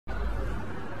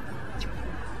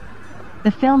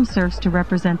The film serves to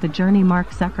represent the journey Mark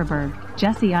Zuckerberg,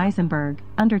 Jesse Eisenberg,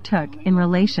 undertook in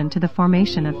relation to the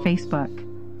formation of Facebook.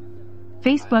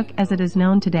 Facebook, as it is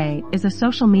known today, is a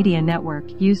social media network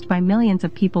used by millions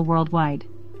of people worldwide.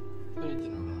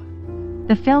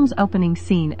 The film's opening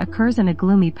scene occurs in a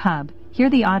gloomy pub. Here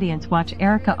the audience watch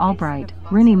Erica Albright,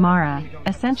 Rooney Mara,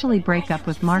 essentially break up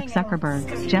with Mark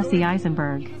Zuckerberg, Jesse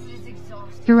Eisenberg.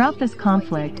 Throughout this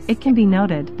conflict, it can be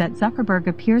noted that Zuckerberg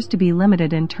appears to be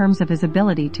limited in terms of his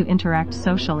ability to interact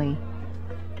socially.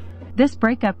 This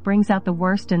breakup brings out the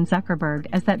worst in Zuckerberg,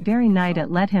 as that very night it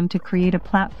led him to create a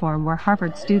platform where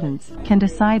Harvard students can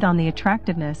decide on the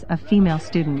attractiveness of female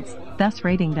students, thus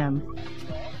rating them.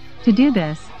 To do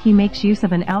this, he makes use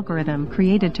of an algorithm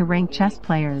created to rank chess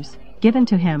players, given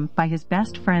to him by his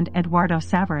best friend Eduardo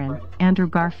Saverin, Andrew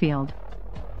Garfield.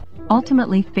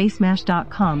 Ultimately,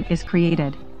 FaceMash.com is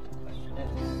created.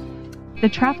 The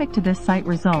traffic to this site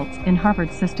results in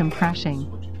Harvard's system crashing.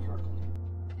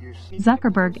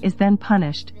 Zuckerberg is then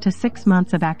punished to 6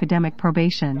 months of academic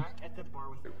probation.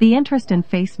 The interest in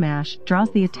FaceMash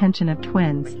draws the attention of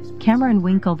twins, Cameron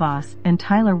Winklevoss and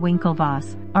Tyler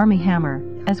Winklevoss, Armie Hammer,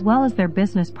 as well as their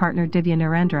business partner Divya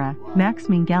Narendra, Max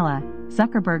Minghella.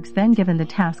 Zuckerberg's then given the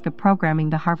task of programming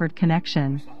the Harvard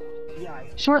connection.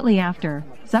 Shortly after,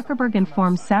 Zuckerberg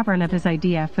informs Saverin of his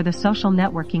idea for the social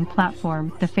networking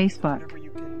platform, the Facebook.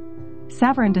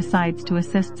 Saverin decides to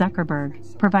assist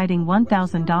Zuckerberg, providing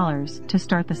 $1,000 to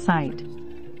start the site.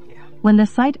 When the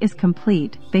site is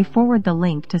complete, they forward the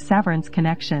link to Saverin's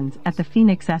connections at the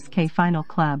Phoenix SK Final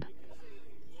Club.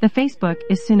 The Facebook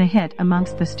is soon a hit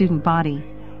amongst the student body.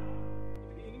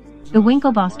 The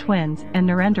Winklevoss twins and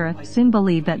Narendra soon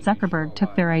believe that Zuckerberg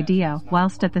took their idea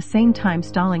whilst at the same time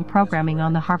stalling programming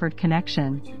on the Harvard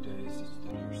connection.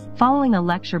 Following a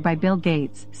lecture by Bill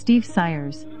Gates, Steve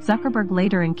Sayers, Zuckerberg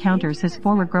later encounters his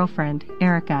former girlfriend,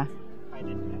 Erica.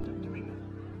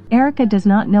 Erica does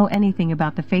not know anything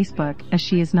about the Facebook, as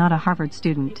she is not a Harvard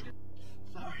student.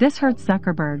 This hurts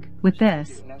Zuckerberg. With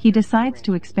this, he decides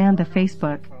to expand the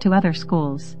Facebook to other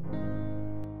schools.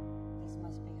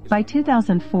 By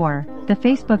 2004, the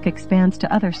Facebook expands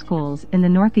to other schools in the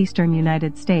northeastern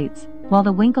United States, while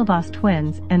the Winklevoss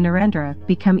twins and Narendra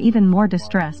become even more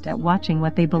distressed at watching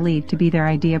what they believe to be their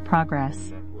idea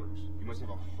progress.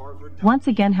 Once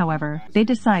again, however, they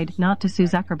decide not to sue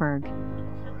Zuckerberg.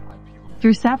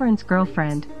 Through Saverin's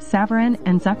girlfriend, Saverin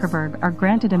and Zuckerberg are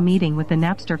granted a meeting with the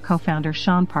Napster co-founder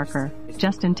Sean Parker,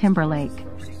 Justin Timberlake.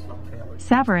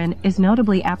 Saverin is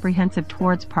notably apprehensive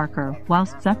towards Parker,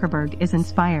 whilst Zuckerberg is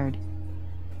inspired.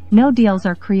 No deals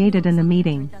are created in the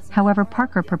meeting, however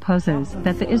Parker proposes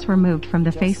that the is removed from the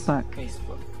Facebook.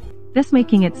 This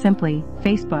making it simply,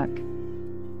 Facebook.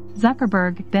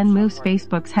 Zuckerberg then moves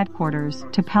Facebook's headquarters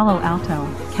to Palo Alto,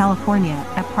 California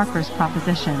at Parker's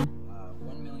proposition.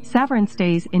 Saverin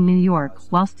stays in New York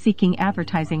whilst seeking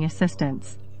advertising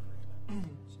assistance.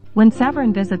 When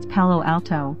Saverin visits Palo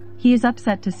Alto, he is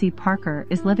upset to see Parker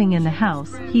is living in the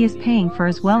house he is paying for,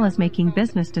 as well as making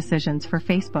business decisions for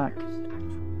Facebook.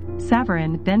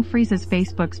 Saverin then freezes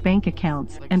Facebook's bank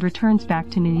accounts and returns back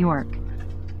to New York.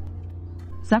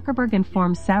 Zuckerberg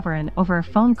informs Saverin over a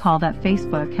phone call that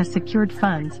Facebook has secured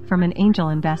funds from an angel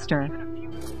investor.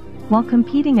 While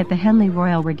competing at the Henley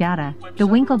Royal Regatta, the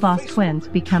Winklevoss twins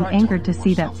become angered to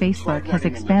see that Facebook has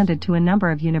expanded to a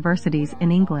number of universities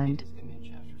in England.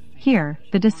 Here,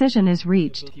 the decision is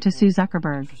reached to sue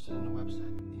Zuckerberg.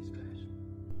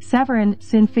 Saverin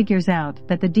soon figures out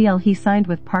that the deal he signed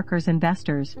with Parker's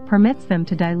investors permits them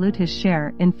to dilute his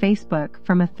share in Facebook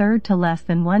from a third to less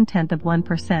than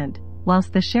 0.1%,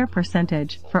 whilst the share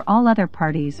percentage for all other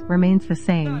parties remains the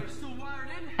same.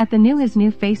 At his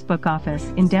new Facebook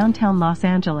office in downtown Los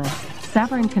Angeles,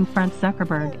 Saverin confronts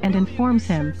Zuckerberg and informs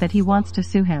him that he wants to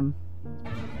sue him.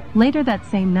 Later that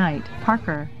same night,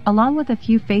 Parker, along with a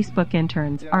few Facebook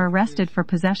interns, are arrested for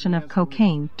possession of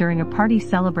cocaine during a party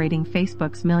celebrating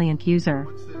Facebook's millionth user.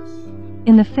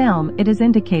 In the film, it is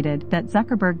indicated that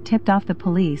Zuckerberg tipped off the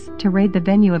police to raid the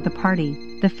venue of the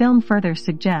party. The film further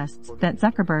suggests that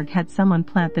Zuckerberg had someone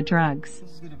plant the drugs.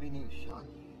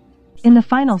 In the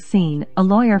final scene, a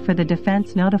lawyer for the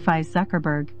defense notifies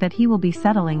Zuckerberg that he will be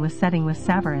settling with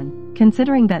Saverin,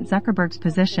 considering that Zuckerberg's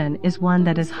position is one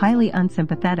that is highly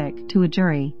unsympathetic to a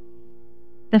jury.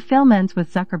 The film ends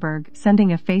with Zuckerberg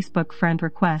sending a Facebook friend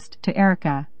request to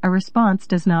Erica. A response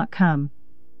does not come.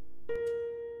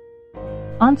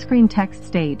 On-screen text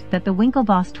state that the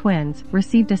Winklevoss twins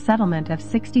received a settlement of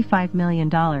 $65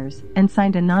 million and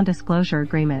signed a non-disclosure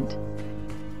agreement.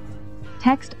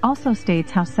 Text also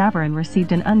states how Saverin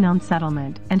received an unknown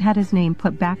settlement and had his name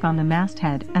put back on the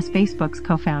masthead as Facebook's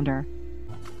co-founder.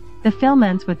 The film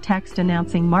ends with text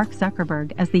announcing Mark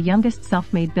Zuckerberg as the youngest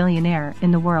self-made billionaire in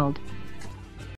the world.